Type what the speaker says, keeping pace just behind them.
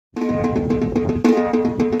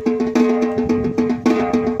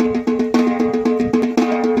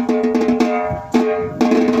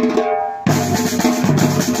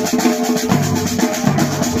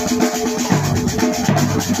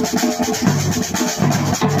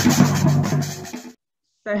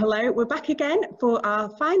So hello, we're back again for our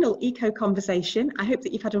final eco conversation. I hope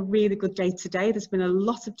that you've had a really good day today. There's been a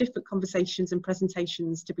lot of different conversations and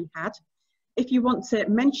presentations to be had. If you want to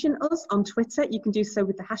mention us on Twitter, you can do so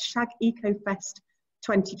with the hashtag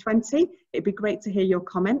EcoFest2020. It'd be great to hear your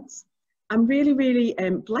comments. I'm really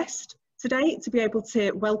blessed today to be able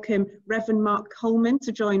to welcome Rev'd Mark Coleman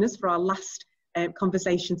to join us for our last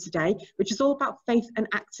conversation today, which is all about faith and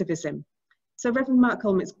activism. So Rev'd Mark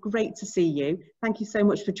Coleman, it's great to see you. Thank you so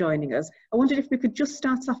much for joining us. I wondered if we could just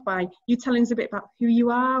start off by you telling us a bit about who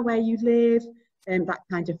you are, where you live, and that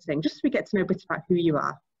kind of thing, just so we get to know a bit about who you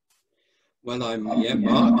are. Well, I'm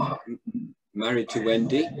Mark, married to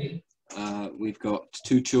Wendy. We've got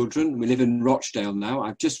 2 children. We live in Rochdale now.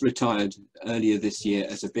 I've just retired earlier this year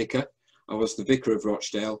as a vicar. I was the vicar of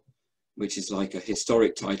Rochdale, which is like a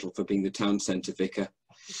historic title for being the town centre vicar.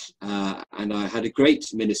 And I had a great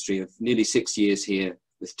ministry of nearly 6 years here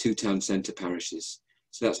with 2 town centre parishes.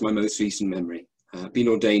 So that's my most recent memory. Been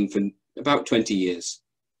ordained for about 20 years.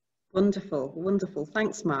 Wonderful, wonderful.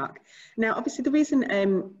 Thanks, Mark. Now, obviously, the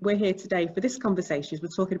reason we're here today for this conversation is we're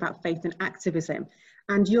talking about faith and activism.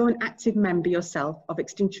 And you're an active member yourself of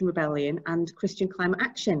Extinction Rebellion and Christian Climate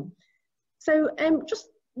Action. So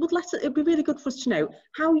it'd be really good for us to know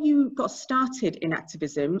how you got started in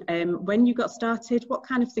activism, when you got started, what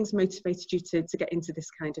kind of things motivated you to get into this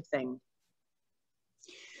kind of thing?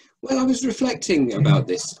 Well, I was reflecting about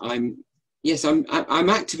this. I'm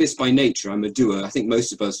activist by nature. I'm a doer. I think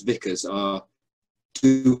most of us vicars are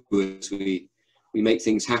doers. We make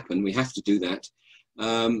things happen. We have to do that.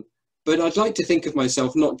 But I'd like to think of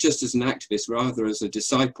myself not just as an activist, rather as a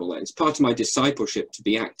disciple. It's part of my discipleship to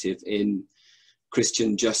be active in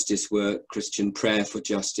Christian justice work, Christian prayer for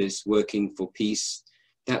justice, working for peace.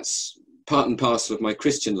 That's part and parcel of my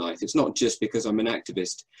Christian life. It's not just because I'm an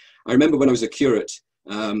activist. I remember when I was a curate,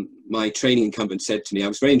 my training incumbent said to me, I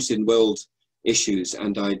was very interested in world issues,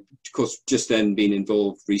 and I'd, of course, just then been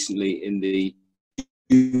involved recently in the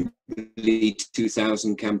Jubilee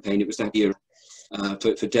 2000 campaign. It was that year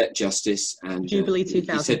for debt justice, and Jubilee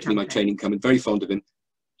 2000 he said to me, my campaign. training incumbent, very fond of him. Do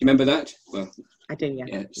you remember that? Well, I do, yeah.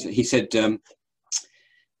 Yeah. So he said,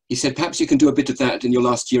 perhaps you can do a bit of that in your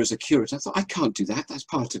last year as a curate. I thought, I can't do that. That's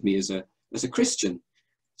part of me as a Christian.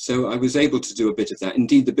 So I was able to do a bit of that.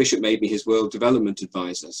 Indeed, the bishop made me his World Development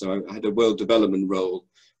Advisor. So I had a World Development role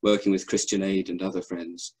working with Christian Aid and other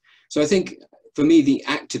friends. So I think for me, the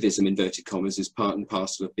activism, inverted commas, is part and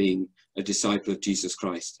parcel of being a disciple of Jesus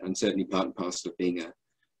Christ, and certainly part and parcel of being a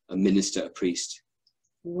minister, a priest.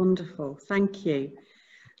 Wonderful, thank you.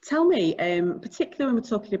 Tell me, particularly when we're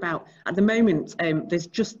talking about, at the moment, there's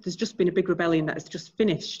just been a big rebellion that has just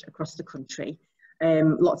finished across the country.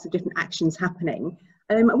 Lots of different actions happening.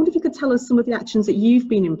 I wonder if you could tell us some of the actions that you've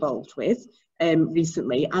been involved with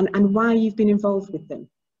recently, and why you've been involved with them.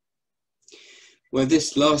 Well,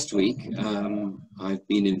 this last week, I've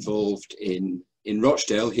been involved in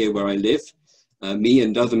Rochdale, here where I live. Me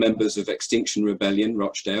and other members of Extinction Rebellion,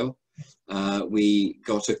 Rochdale, we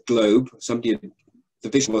got a globe. The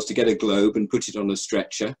vision was to get a globe and put it on a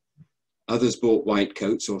stretcher. Others bought white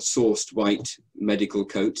coats or sourced white medical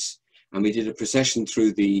coats. And we did a procession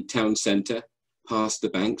through the town centre, past the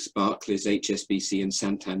banks, Barclays, HSBC and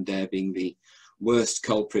Santander being the worst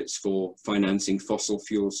culprits for financing fossil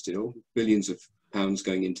fuel still, billions of pounds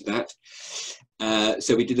going into that.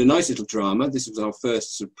 So we did a nice little drama. This was our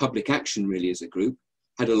first sort of public action really as a group.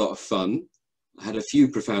 Had a lot of fun. I had a few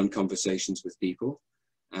profound conversations with people.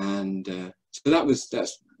 And so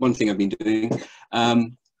that's one thing I've been doing.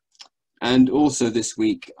 And also this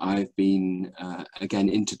week I've been again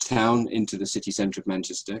into town, into the city centre of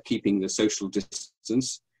Manchester, keeping the social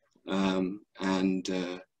distance. There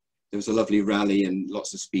was a lovely rally and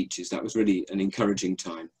lots of speeches. That was really an encouraging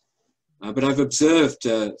time. But I've observed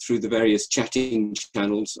through the various chatting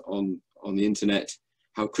channels on the internet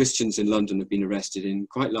how Christians in London have been arrested in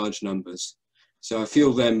quite large numbers. So I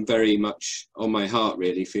feel them very much on my heart,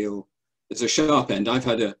 really. Feel it's a sharp end. I've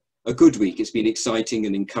had a good week. It's been exciting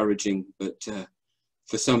and encouraging, but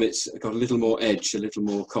for some it's got a little more edge, a little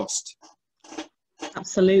more cost.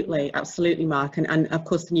 Absolutely, absolutely, Mark. And of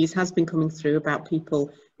course the news has been coming through about people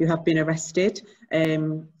who have been arrested,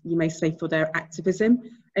 you may say for their activism.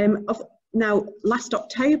 Now, last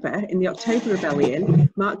October, in the October Rebellion,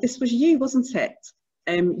 Mark, this was you, wasn't it?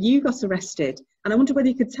 You got arrested. And I wonder whether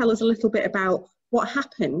you could tell us a little bit about what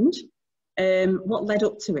happened, what led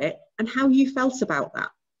up to it, and how you felt about that.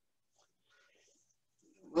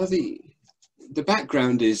 Well, the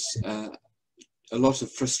background is a lot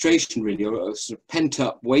of frustration, really, or sort of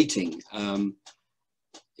pent-up waiting.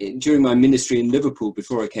 During my ministry in Liverpool,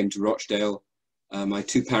 before I came to Rochdale, my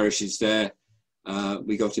 2 parishes there,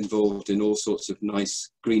 We got involved in all sorts of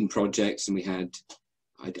nice green projects, and we had,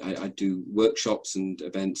 I do workshops and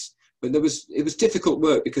events, but it was difficult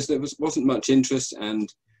work because there wasn't much interest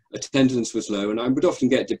and attendance was low, and I would often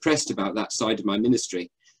get depressed about that side of my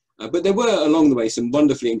ministry. But there were along the way some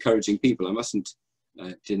wonderfully encouraging people, I mustn't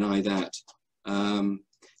deny that.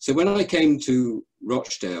 So when I came to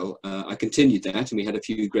Rochdale, I continued that, and we had a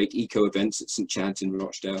few great eco events at St Chad's in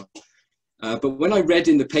Rochdale. But when I read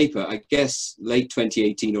in the paper, I guess late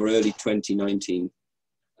 2018 or early 2019,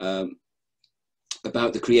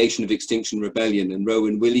 about the creation of Extinction Rebellion, and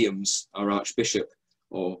Rowan Williams, our Archbishop,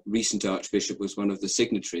 or recent Archbishop, was one of the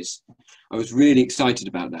signatories, I was really excited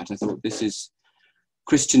about that. I thought, this is,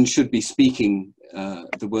 Christians should be speaking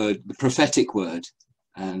the prophetic word,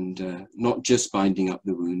 and not just binding up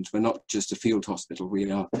the wounds. We're not just a field hospital,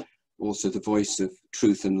 we are also the voice of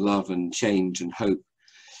truth and love and change and hope.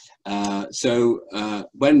 So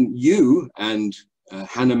when you and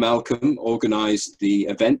Hannah Malcolm organised the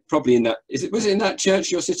event, probably in that, was it in that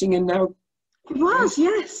church you're sitting in now? It was,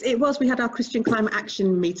 yes, it was. We had our Christian Climate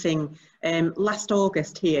Action meeting last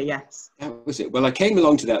August here, yes. That was it. Well, I came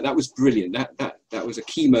along to that. That was brilliant. That was a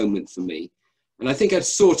key moment for me. And I think I'd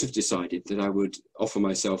sort of decided that I would offer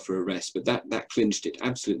myself for arrest, but that clinched it,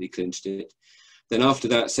 absolutely clinched it. Then after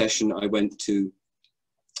that session, I went to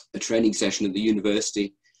a training session at the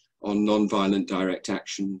university on non-violent direct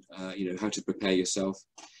action, you know, how to prepare yourself.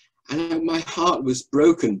 And my heart was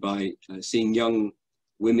broken by seeing young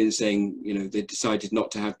women saying, you know, they decided not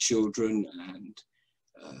to have children, and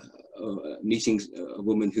meeting a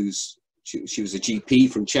woman she was a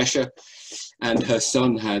GP from Cheshire, and her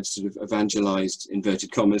son had sort of evangelized,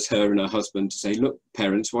 inverted commas, her and her husband to say, look,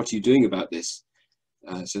 parents, what are you doing about this?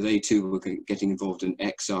 So they too were getting involved in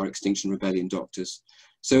XR, Extinction Rebellion doctors.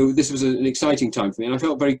 So this was an exciting time for me, and I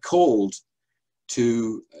felt very called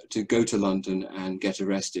to go to London and get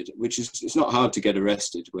arrested, which is, it's not hard to get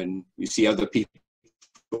arrested when you see other people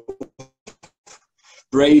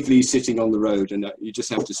bravely sitting on the road, and you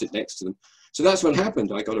just have to sit next to them. So that's what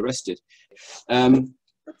happened. I got arrested.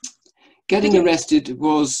 Getting arrested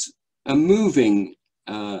was a moving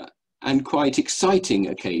and quite exciting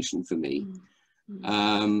occasion for me.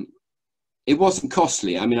 It wasn't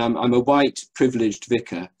costly. I mean, I'm a white privileged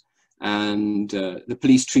vicar, and the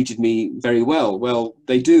police treated me very well. Well,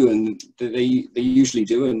 they do, and they usually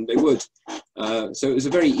do, and they would. So it was a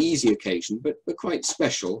very easy occasion, but quite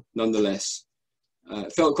special nonetheless.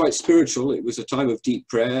 It felt quite spiritual. It was a time of deep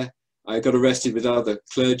prayer. I got arrested with other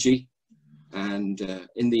clergy, and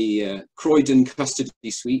in the Croydon custody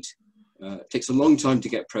suite. It takes a long time to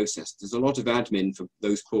get processed. There's a lot of admin for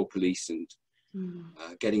those poor police, and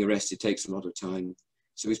getting arrested takes a lot of time.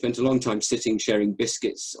 So we spent a long time sitting, sharing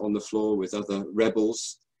biscuits on the floor with other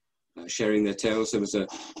rebels, sharing their tales. There was a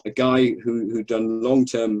guy who'd done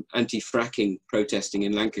long-term anti-fracking protesting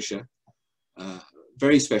in Lancashire,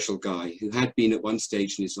 very special guy who had been at one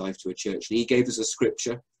stage in his life to a church, and he gave us a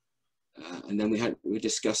scripture, and then we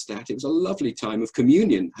discussed that. It was a lovely time of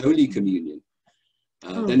communion, Holy Communion.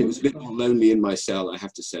 Then it was a bit more lonely in my cell, I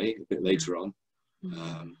have to say, a bit later on.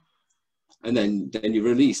 And then you're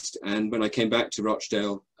released. And when I came back to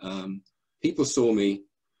Rochdale, people saw me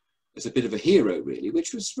as a bit of a hero, really,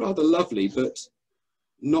 which was rather lovely, but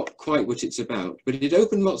not quite what it's about. But it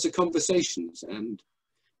opened lots of conversations, and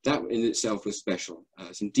that in itself was special.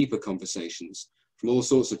 Some deeper conversations from all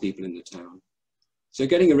sorts of people in the town. So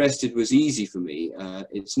getting arrested was easy for me.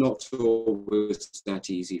 It's not always that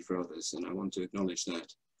easy for others, and I want to acknowledge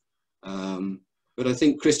that. But I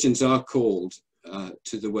think Christians are called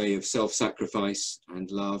to the way of self-sacrifice and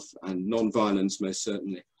love and non-violence, most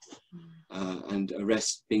certainly. And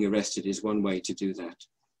being arrested is one way to do that.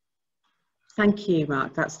 Thank you,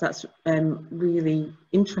 Mark. That's really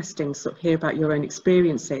interesting to sort of hear about your own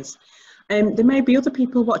experiences. There may be other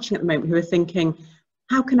people watching at the moment who are thinking,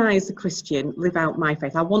 how can I as a Christian live out my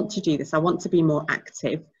faith? I want to do this. I want to be more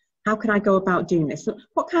active. How can I go about doing this?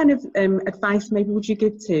 What kind of advice maybe would you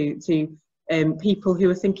give to people who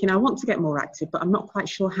are thinking, I want to get more active, but I'm not quite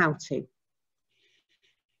sure how to?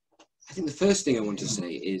 I think the first thing I want to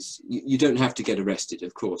say is you don't have to get arrested,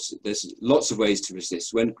 of course. There's lots of ways to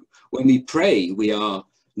resist. When we pray, we are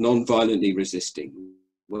non-violently resisting.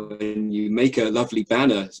 When you make a lovely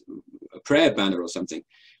banner, a prayer banner or something,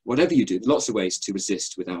 whatever you do, lots of ways to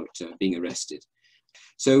resist without being arrested.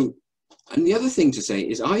 So, and the other thing to say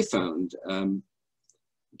is I found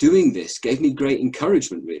doing this gave me great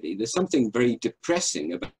encouragement, really. There's something very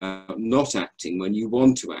depressing about not acting when you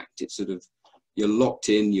want to act. It's sort of, you're locked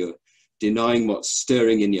in, you're denying what's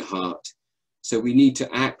stirring in your heart. So we need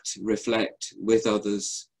to act, reflect with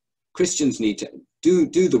others. Christians need to do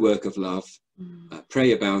the work of love,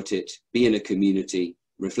 pray about it, be in a community,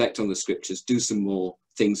 reflect on the scriptures, do some more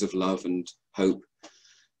things of love and hope,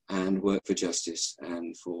 and work for justice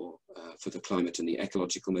and for the climate and the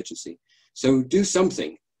ecological emergency. So do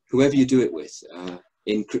something, whoever you do it with,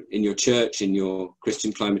 in your church, in your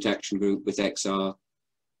Christian Climate Action Group, with XR.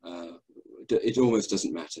 It almost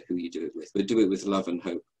doesn't matter who you do it with, but do it with love and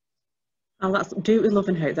hope. Oh, do it with love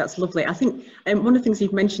and hope. That's lovely. I think one of the things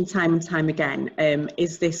you've mentioned time and time again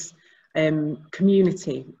is this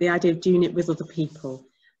community, the idea of doing it with other people.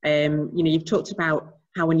 You know, you've talked about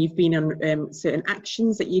how when you've been on certain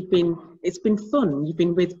actions that it's been fun, you've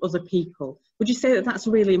been with other people. Would you say that that's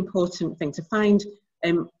a really important thing, to find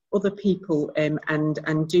other people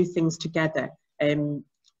and do things together?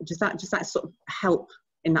 Does that sort of help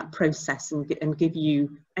in that process and give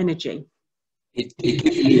you energy? It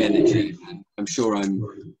gives me energy, and I'm sure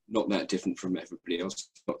I'm not that different from everybody else.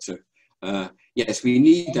 So, yes, we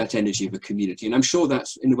need that energy of a community, and I'm sure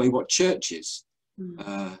that's in a way what church is.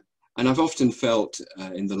 And I've often felt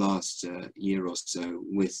in the last year or so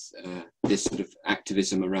with this sort of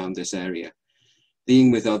activism around this area,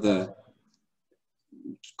 being with other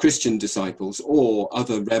Christian disciples or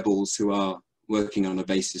other rebels who are working on a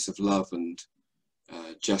basis of love and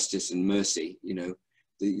justice and mercy. You know,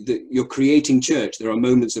 you're creating church. There are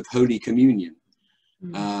moments of Holy Communion.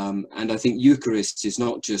 And I think Eucharist is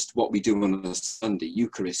not just what we do on a Sunday.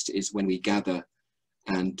 Eucharist is when we gather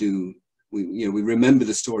and we remember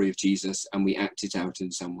the story of Jesus and we act it out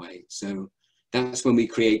in some way. So that's when we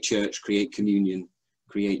create church, create communion,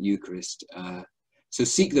 create Eucharist. So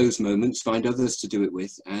seek those moments, find others to do it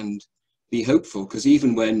with, and be hopeful, because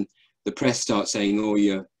even when the press starts saying, oh,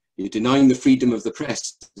 you're denying the freedom of the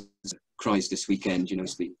press, cries this weekend, you know,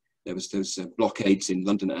 there was those blockades in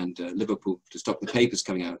London and Liverpool to stop the papers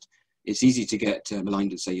coming out. It's easy to get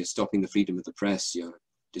maligned and say you're stopping the freedom of the press, you're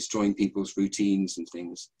destroying people's routines and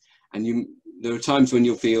things. And there are times when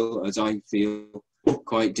you'll feel, as I feel,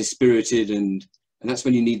 quite dispirited, and that's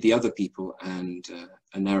when you need the other people and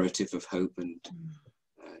a narrative of hope and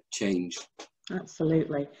change.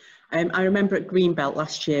 Absolutely. I remember at Greenbelt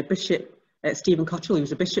last year, Bishop Stephen Cottrell, who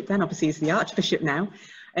was a bishop then, obviously he's the Archbishop now,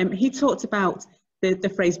 he talked about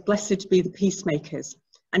the phrase, blessed be the peacemakers.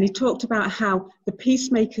 And he talked about how the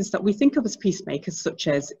peacemakers that we think of as peacemakers, such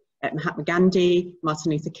as Mahatma Gandhi,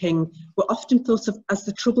 Martin Luther King, were often thought of as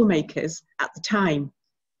the troublemakers at the time.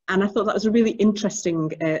 And I thought that was a really interesting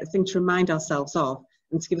thing to remind ourselves of,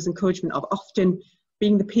 and to give us encouragement of. Often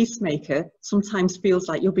being the peacemaker sometimes feels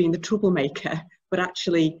like you're being the troublemaker, but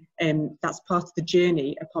actually that's part of the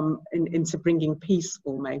journey into bringing peace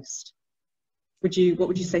almost. What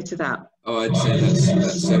would you say to that? Oh, I'd say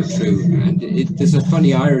that's so true. And there's a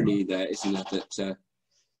funny irony there, isn't it, that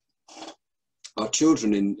our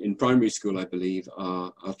children in primary school, I believe,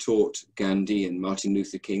 are taught Gandhi and Martin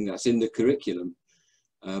Luther King. That's in the curriculum.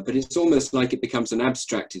 But it's almost like it becomes an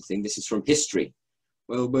abstracted thing. This is from history.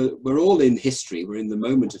 Well, we're all in history. We're in the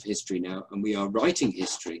moment of history now, and we are writing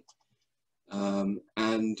history.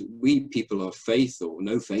 And we people of faith or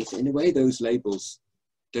no faith, in a way, those labels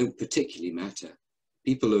don't particularly matter.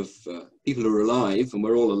 People are alive, and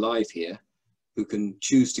we're all alive here, who can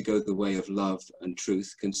choose to go the way of love and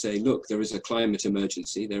truth, can say, look, there is a climate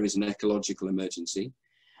emergency, there is an ecological emergency.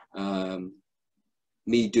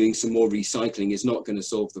 Me doing some more recycling is not going to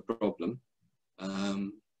solve the problem.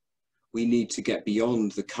 We need to get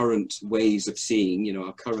beyond the current ways of seeing, you know,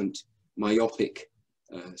 our current myopic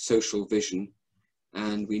social vision,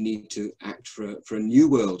 and we need to act for a new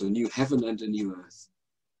world, a new heaven and a new earth.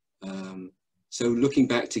 So looking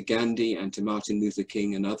back to Gandhi and to Martin Luther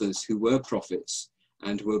King and others who were prophets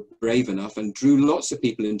and were brave enough and drew lots of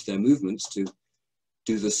people into their movements to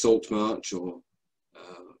do the Salt March or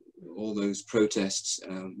all those protests,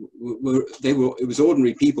 it was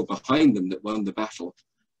ordinary people behind them that won the battle,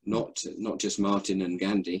 not just Martin and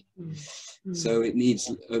Gandhi. So it needs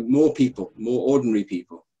more people, more ordinary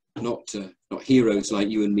people, not heroes like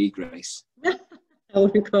you and me, Grace. I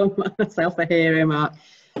wouldn't call myself a hero, Mark.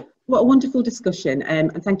 What a wonderful discussion,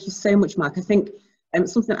 and thank you so much, Mark. I think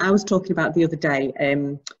something I was talking about the other day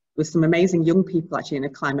with some amazing young people actually in a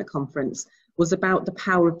climate conference was about the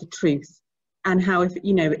power of the truth, and how, if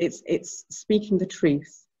you know, it's speaking the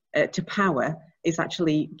truth to power is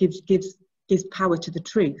actually gives power to the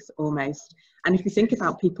truth almost. And if you think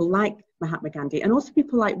about people like Mahatma Gandhi and also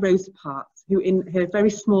people like Rosa Parks, who in her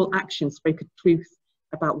very small actions spoke a truth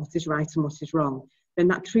about what is right and what is wrong, then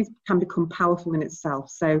that truth can become powerful in itself.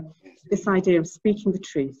 So this idea of speaking the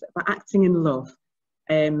truth, about acting in love,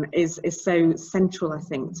 is so central, I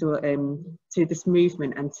think, to this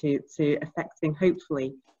movement and to affecting,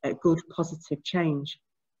 hopefully, good, positive change.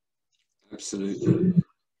 Absolutely.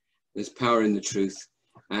 There's power in the truth.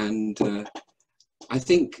 And I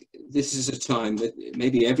think this is a time that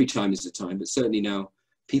maybe every time is a time, but certainly now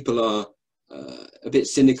people are a bit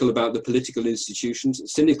cynical about the political institutions,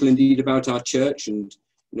 cynical indeed about our church, and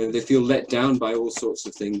they feel let down by all sorts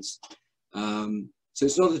of things. So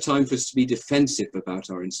it's not the time for us to be defensive about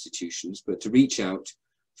our institutions, but to reach out,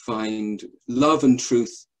 find love and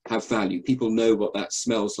truth have value. People know what that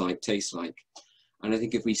smells like, tastes like. And I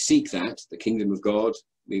think if we seek that, the kingdom of God,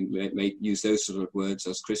 we may use those sort of words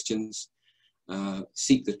as Christians,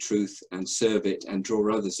 seek the truth and serve it and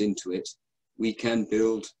draw others into it, we can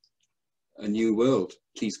build a new world,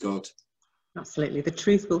 please God. Absolutely. The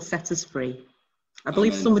truth will set us free. I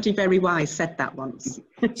believe somebody very wise said that once.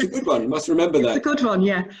 It's a good one. You must remember that. It's a good one,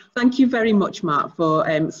 yeah. Thank you very much, Mark, for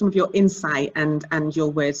some of your insight and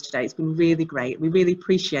your words today. It's been really great. We really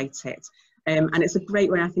appreciate it. And it's a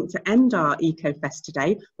great way, I think, to end our EcoFest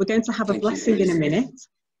today. We're going to have a blessing in a minute.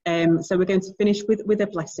 So we're going to finish with a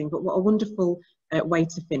blessing, but what a wonderful way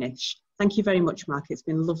to finish. Thank you very much, Mark. It's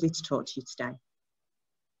been lovely to talk to you today.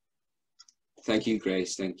 Thank you,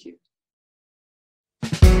 Grace. Thank you.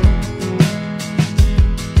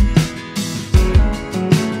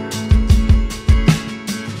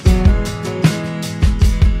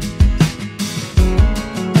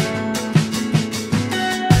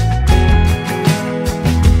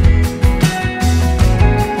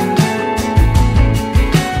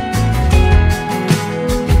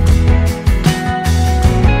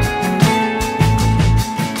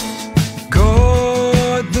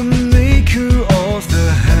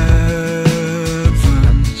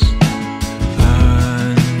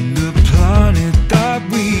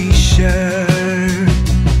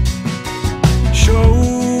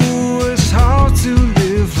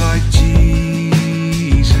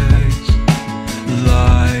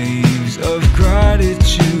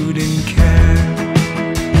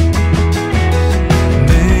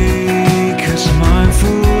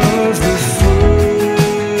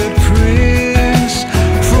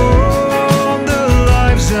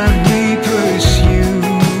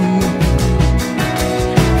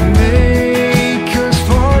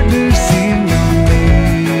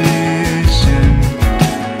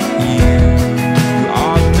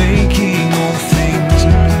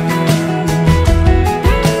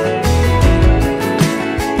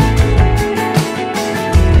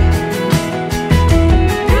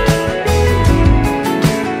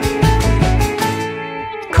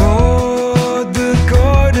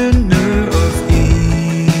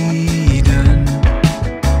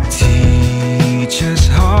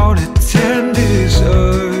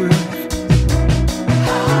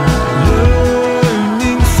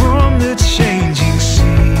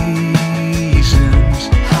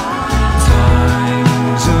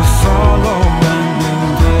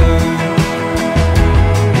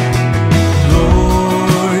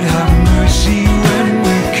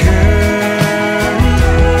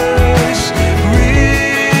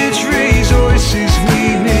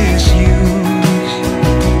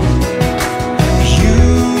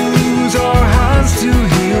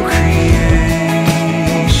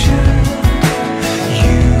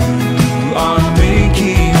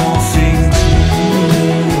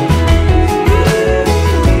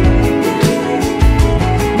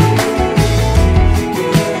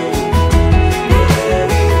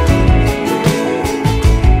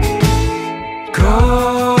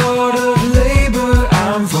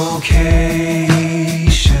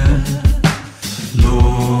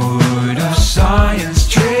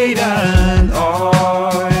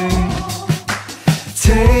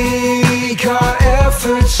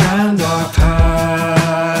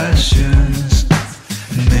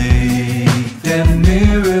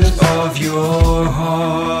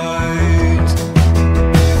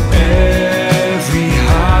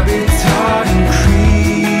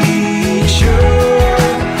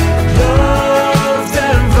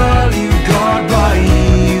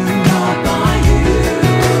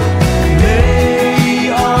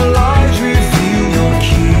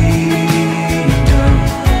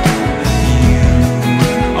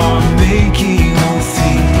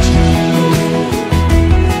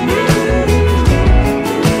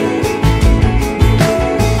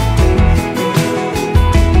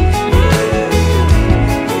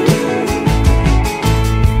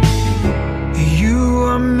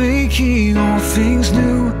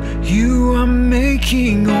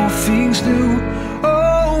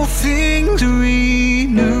 All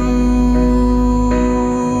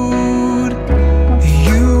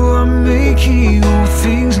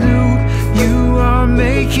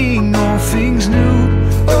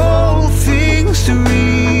things to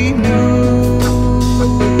renew.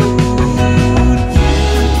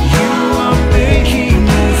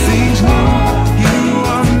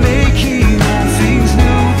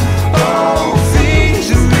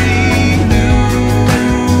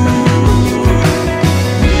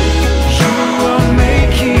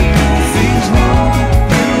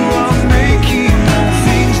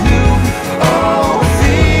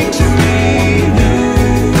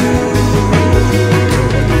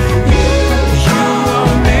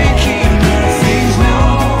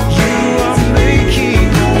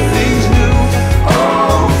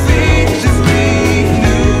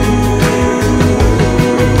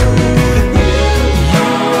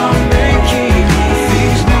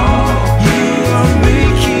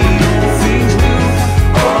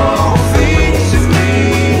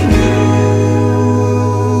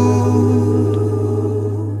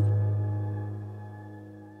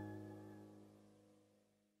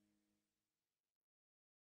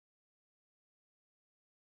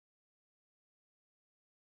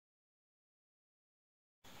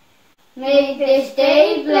 May this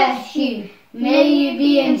day bless you. May you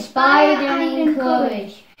be inspired and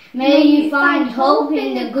encouraged. May you find hope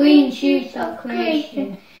in the green shoots of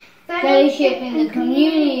creation. Fellowship in the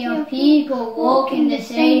community of people walking the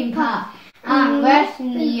same path, and rest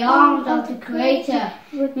in the arms of the Creator,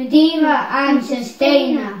 Redeemer and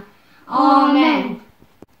Sustainer. Amen.